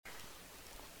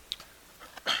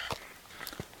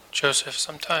Joseph.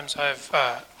 Sometimes I've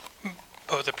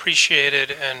both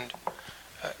appreciated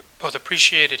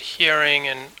hearing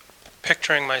and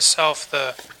picturing myself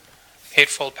the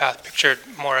Eightfold Path pictured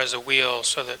more as a wheel,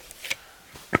 so that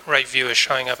right view is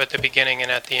showing up at the beginning and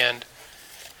at the end.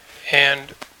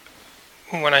 And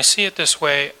when I see it this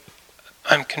way,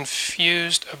 I'm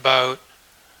confused about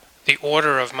the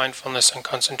order of mindfulness and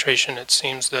concentration. It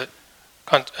seems that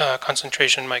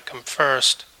concentration might come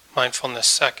first, mindfulness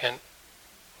second,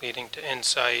 leading to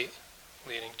insight,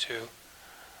 leading to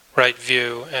right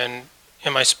view. And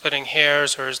am I splitting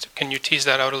hairs, or can you tease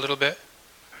that out a little bit?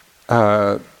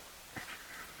 I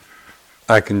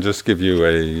can just give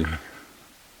you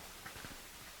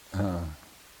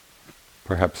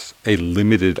perhaps a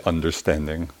limited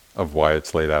understanding of why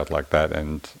it's laid out like that,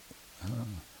 and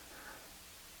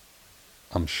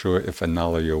I'm sure if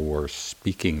Analayo were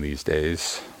speaking these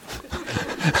days,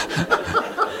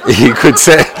 he could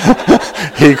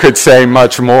say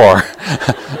much more,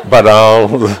 but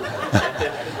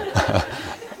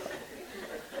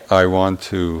I want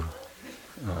to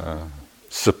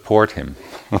support him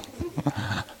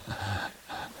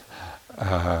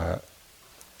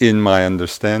in my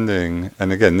understanding.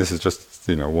 And again, this is just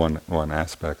one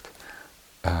aspect.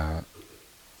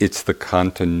 It's the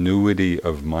continuity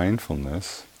of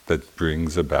mindfulness that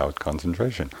brings about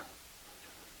concentration.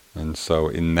 And so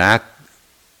in that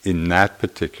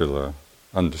particular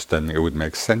understanding, it would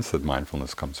make sense that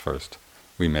mindfulness comes first.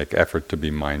 We make effort to be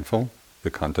mindful.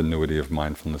 The continuity of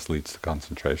mindfulness leads to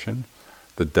concentration.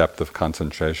 The depth of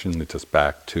concentration leads us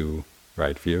back to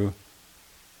right view.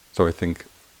 So I think,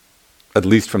 at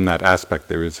least from that aspect,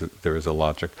 there is a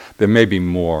logic. There may be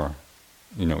more,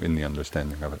 in the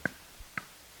understanding of it.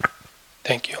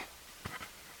 Thank you.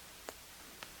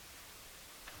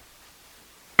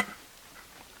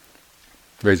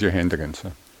 Raise your hand again,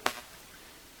 sir.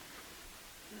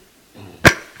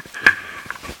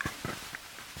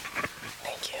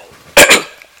 Thank you.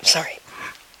 Sorry.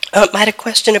 I had a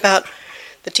question about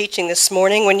the teaching this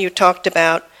morning when you talked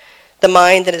about the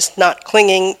mind that is not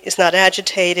clinging, is not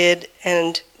agitated,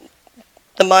 and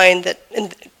the mind that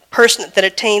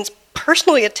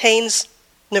personally attains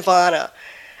nirvana.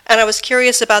 And I was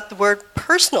curious about the word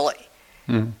personally,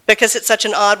 because it's such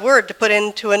an odd word to put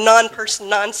into a non-person,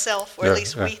 non-self, or at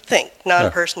least we think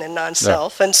non-person and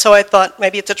non-self. And so I thought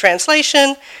maybe it's a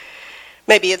translation,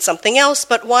 maybe it's something else,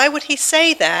 but why would he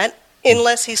say that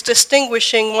unless he's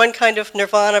distinguishing one kind of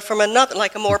nirvana from another,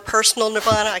 like a more personal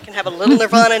nirvana? I can have a little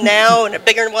nirvana now and a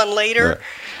bigger one later.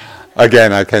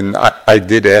 Again, I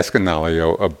did ask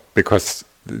Analayo because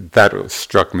that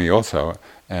struck me also.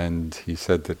 And he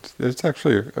said that it's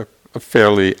actually a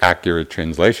fairly accurate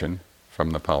translation from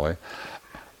the Pali,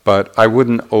 but I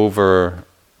wouldn't overthink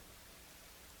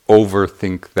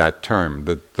that term.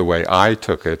 The way I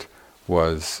took it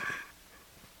was,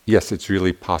 yes, it's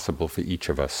really possible for each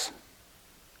of us.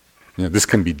 This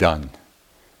can be done,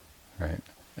 right?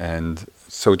 And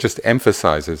so it just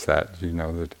emphasizes that,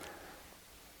 that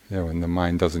when the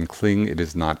mind doesn't cling, it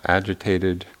is not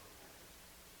agitated,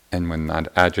 and when not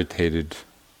agitated,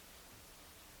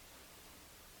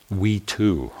 we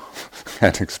too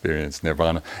can experience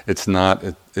nirvana. It's not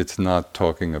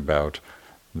talking about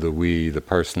the we, the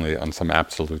personally, on some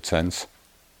absolute sense.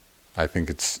 I think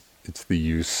it's the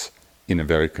use in a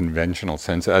very conventional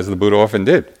sense, as the Buddha often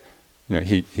did.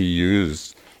 He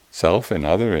used self and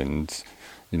other, and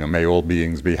may all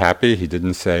beings be happy. He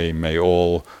didn't say may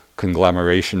all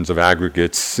conglomerations of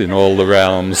aggregates in all the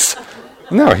realms.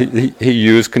 No, he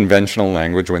used conventional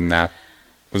language when that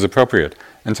was appropriate.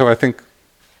 And so I think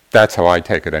that's how I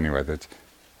take it anyway.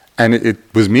 And it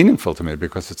was meaningful to me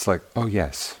because it's like, oh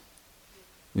yes,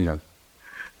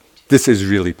 this is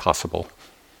really possible.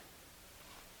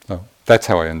 So that's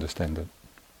how I understand it.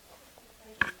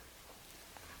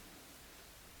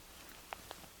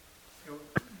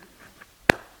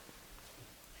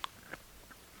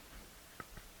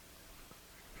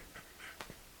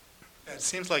 It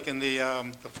seems like in the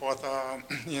fourth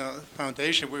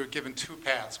foundation, we were given two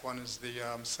paths. One is the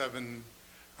seven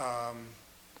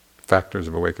factors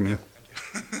of awakening.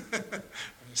 Thank you.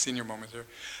 Senior moment here,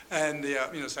 and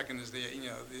the second is the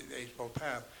Eightfold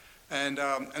Path, and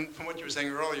from what you were saying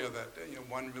earlier, that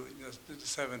one really the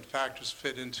seven factors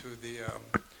fit into the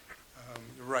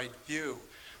right view,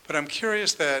 but I'm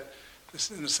curious that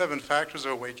in the seven factors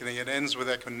of awakening, it ends with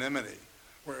equanimity,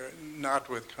 where not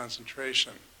with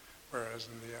concentration, whereas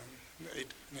in the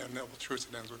eight Noble Truths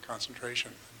it ends with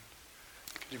concentration.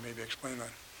 Could you maybe explain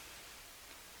that?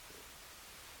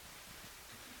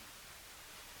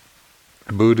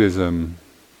 Buddhism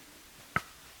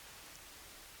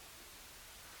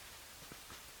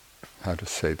how to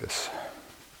say this.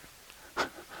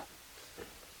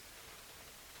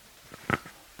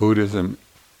 Buddhism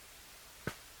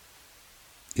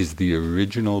is the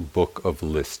original book of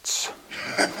lists.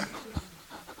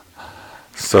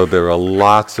 So there are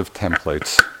lots of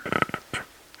templates.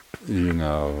 You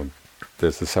know,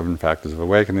 there's the 7 factors of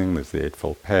awakening, there's the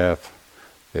Eightfold Path,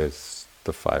 there's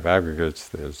the 5 aggregates,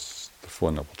 there's the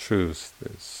 4 noble truths,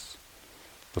 there's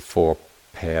the 4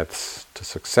 paths to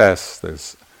success.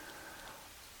 There's,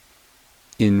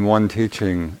 in one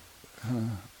teaching,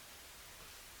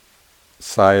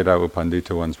 Sayadaw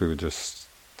Pandita, once we were just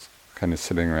kind of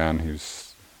sitting around, I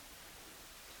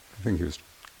think he was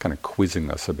kind of quizzing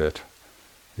us a bit.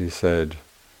 He said,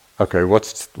 okay,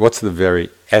 what's the very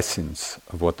essence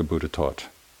of what the Buddha taught?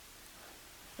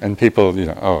 And people,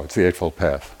 it's the Eightfold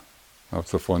Path. Oh,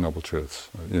 it's the 4 noble truths.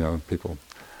 People.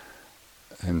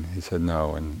 And he said,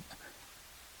 no. And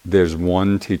there's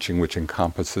one teaching which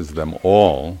encompasses them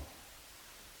all,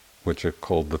 which are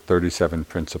called the 37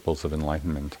 Principles of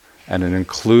Enlightenment. And it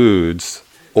includes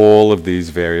all of these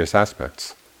various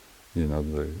aspects.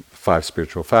 The 5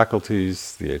 spiritual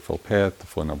faculties, the Eightfold Path, the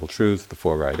 4 noble truths, the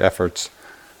 4 right efforts.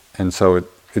 And so it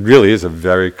really is a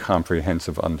very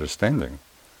comprehensive understanding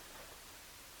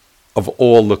of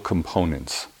all the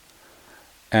components.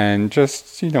 And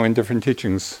just, in different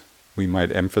teachings, we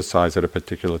might emphasize at a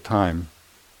particular time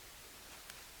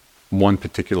one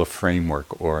particular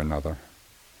framework or another.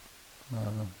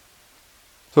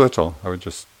 So that's all. I would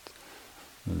just,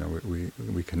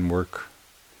 we can work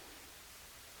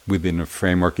within a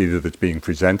framework either that's being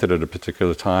presented at a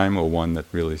particular time or one that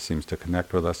really seems to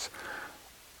connect with us.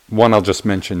 One I'll just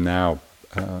mention now,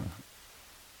 and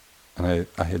I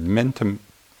had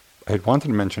wanted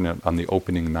to mention it on the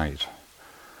opening night,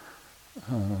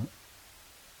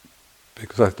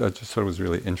 because I just thought it was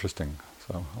really interesting.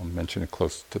 So I'll mention it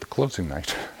close to the closing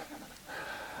night.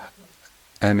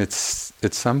 And it's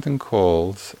something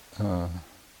called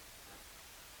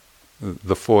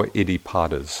the 4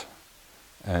 Iddhipadas,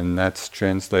 and that's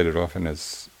translated often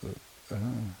as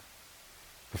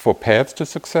the 4 paths to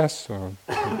success, or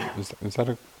is that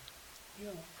a?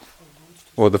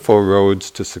 Or the 4 roads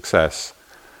to success,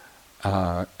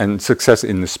 and success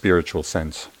in the spiritual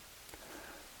sense.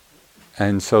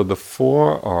 And so the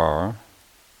 4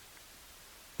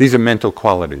 these are mental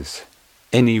qualities,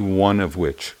 any one of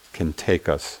which can take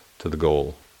us to the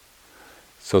goal.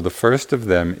 So the first of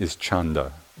them is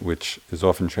chanda, which is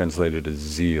often translated as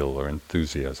zeal or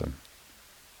enthusiasm.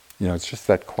 It's just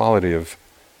that quality of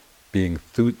being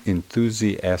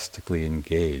enthusiastically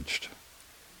engaged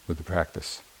with the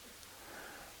practice.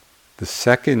 The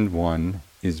second one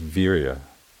is virya,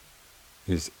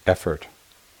 is effort.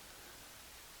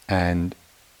 And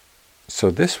so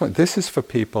this is for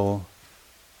people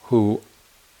who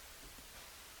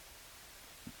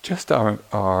just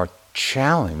are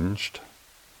challenged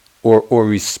or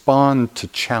respond to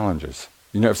challenges.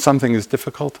 If something is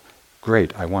difficult,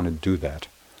 great, I want to do that.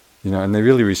 And they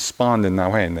really respond in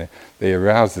that way, and they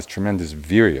arouse this tremendous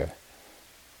virya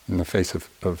in the face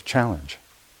of challenge.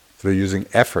 So they're using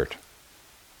effort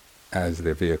as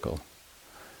their vehicle.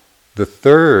 The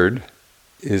third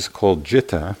is called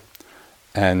citta,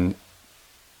 and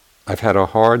I've had a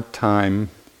hard time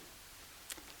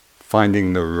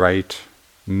finding the right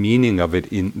meaning of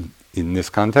it in this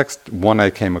context. One I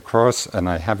came across, and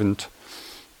I haven't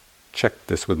checked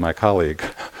this with my colleague,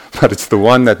 but it's the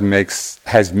one that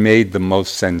has made the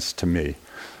most sense to me.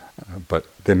 But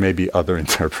there may be other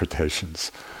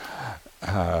interpretations.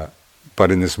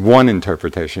 But in this one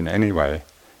interpretation anyway,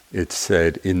 it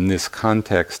said, in this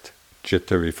context,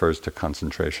 citta refers to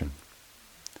concentration.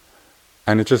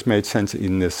 And it just made sense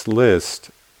in this list.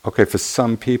 Okay, for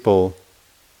some people,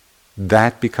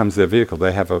 that becomes their vehicle.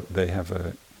 They have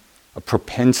a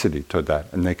propensity toward that,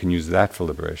 and they can use that for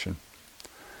liberation.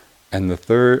 And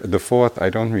the fourth, I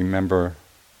don't remember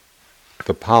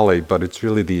the Pali, but it's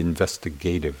really the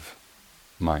investigative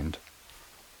mind.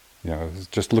 It's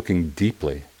just looking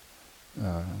deeply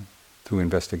through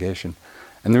investigation.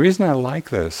 And the reason I like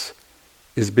this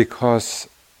is because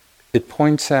it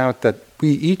points out that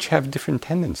we each have different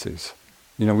tendencies.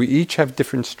 We each have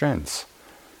different strengths.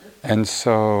 And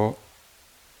so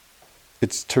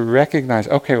it's to recognize,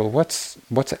 okay, well,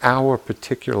 what's our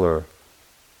particular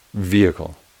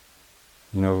vehicle?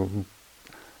 And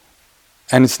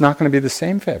it's not going to be the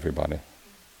same for everybody.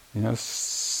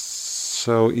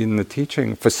 So in the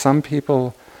teaching, for some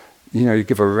people, you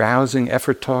give a rousing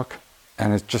effort talk,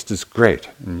 and it just is great.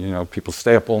 And people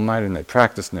stay up all night and they're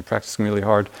practicing really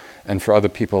hard. And for other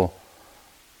people,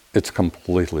 it's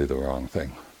completely the wrong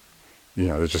thing.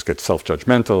 They just get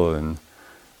self-judgmental,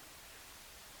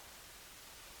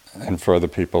 and for other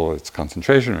people it's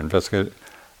concentration or investigation.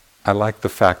 I like the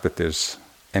fact that there's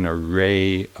an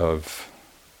array of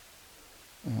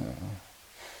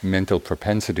mental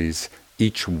propensities,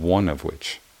 each one of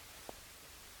which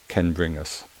can bring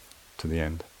us to the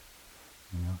end.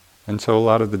 You know? And so a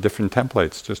lot of the different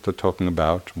templates just are talking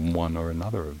about one or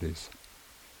another of these.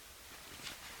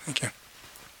 Thank you.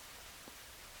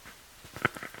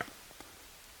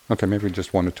 Okay, maybe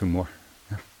just one or two more.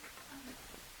 Yeah.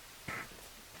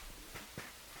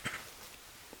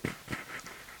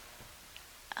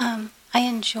 I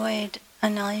enjoyed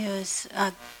Analayo's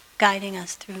guiding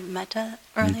us through metta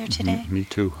earlier today. Me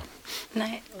too.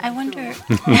 And I wonder...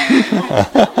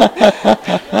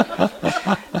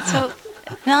 So,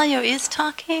 Analayo is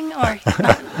talking, or he's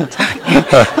not talking?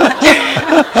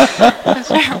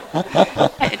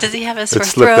 Does he have a sore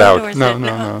slipped throat? out. Or is No, it,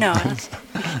 no, no.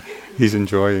 He's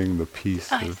enjoying the piece.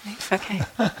 Oh, I see. Okay.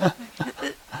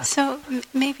 So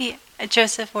maybe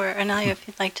Joseph or Analayo, if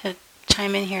you'd like to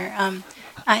chime in here,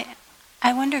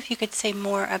 I wonder if you could say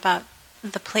more about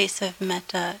the place of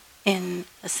metta in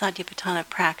the Satipatthana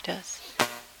practice,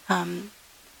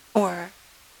 or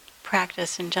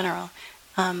practice in general,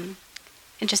 and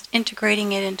just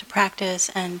integrating it into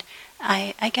practice. And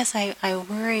I guess I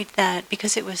worried that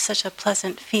because it was such a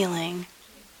pleasant feeling,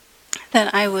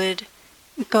 that I would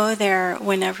go there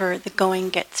whenever the going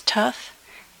gets tough,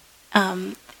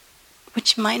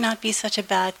 which might not be such a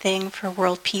bad thing for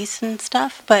world peace and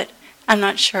stuff, but I'm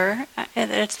not sure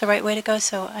it's the right way to go,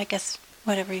 so I guess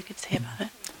whatever you could say about it.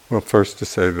 Well, first to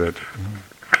say that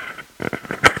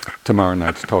tomorrow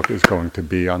night's talk is going to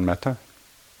be on metta.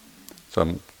 So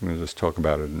I'm going to just talk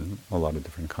about it in a lot of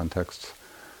different contexts.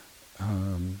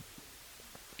 I'm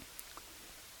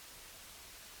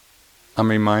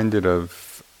reminded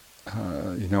of,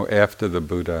 after the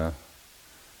Buddha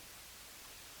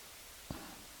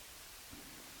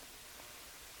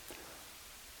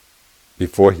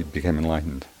before he became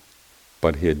enlightened,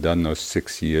 but he had done those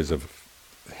 6 years of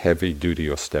heavy-duty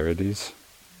austerities,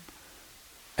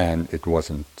 and it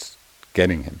wasn't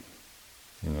getting him,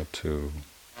 to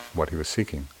what he was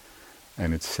seeking.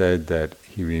 And it said that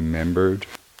he remembered,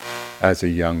 as a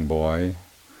young boy,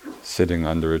 sitting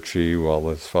under a tree while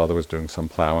his father was doing some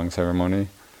plowing ceremony,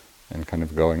 and kind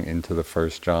of going into the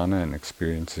first jhana and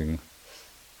experiencing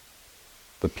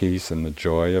the peace and the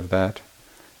joy of that,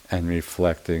 and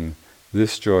reflecting,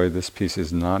 this joy, this peace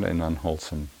is not an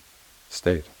unwholesome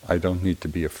state. I don't need to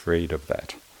be afraid of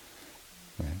that.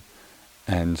 Right?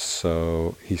 And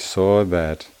so he saw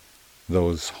that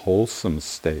those wholesome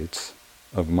states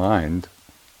of mind,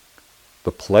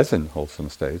 the pleasant wholesome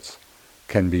states,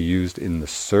 can be used in the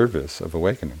service of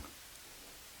awakening.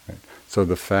 Right? So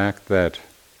the fact that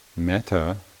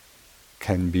metta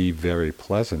can be very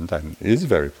pleasant, and is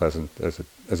very pleasant as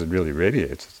it really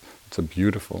radiates, it's a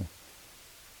beautiful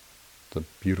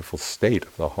state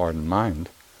of the heart and mind,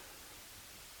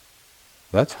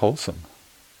 that's wholesome.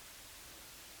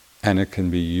 And it can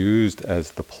be used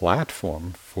as the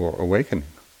platform for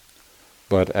awakening.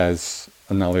 But as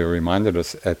Analayo reminded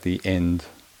us at the end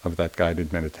of that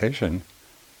guided meditation,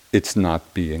 it's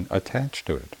not being attached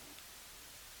to it.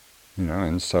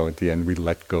 And so at the end we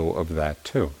let go of that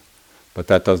too. But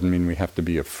that doesn't mean we have to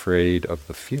be afraid of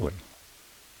the feeling.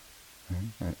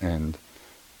 Right? And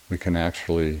we can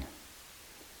actually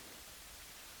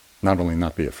not only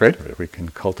not be afraid of it, we can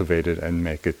cultivate it and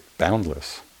make it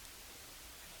boundless.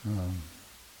 I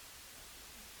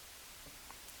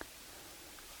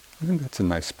think that's a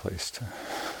nice place to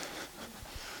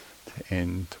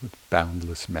end with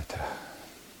boundless metta.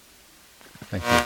 Thank you.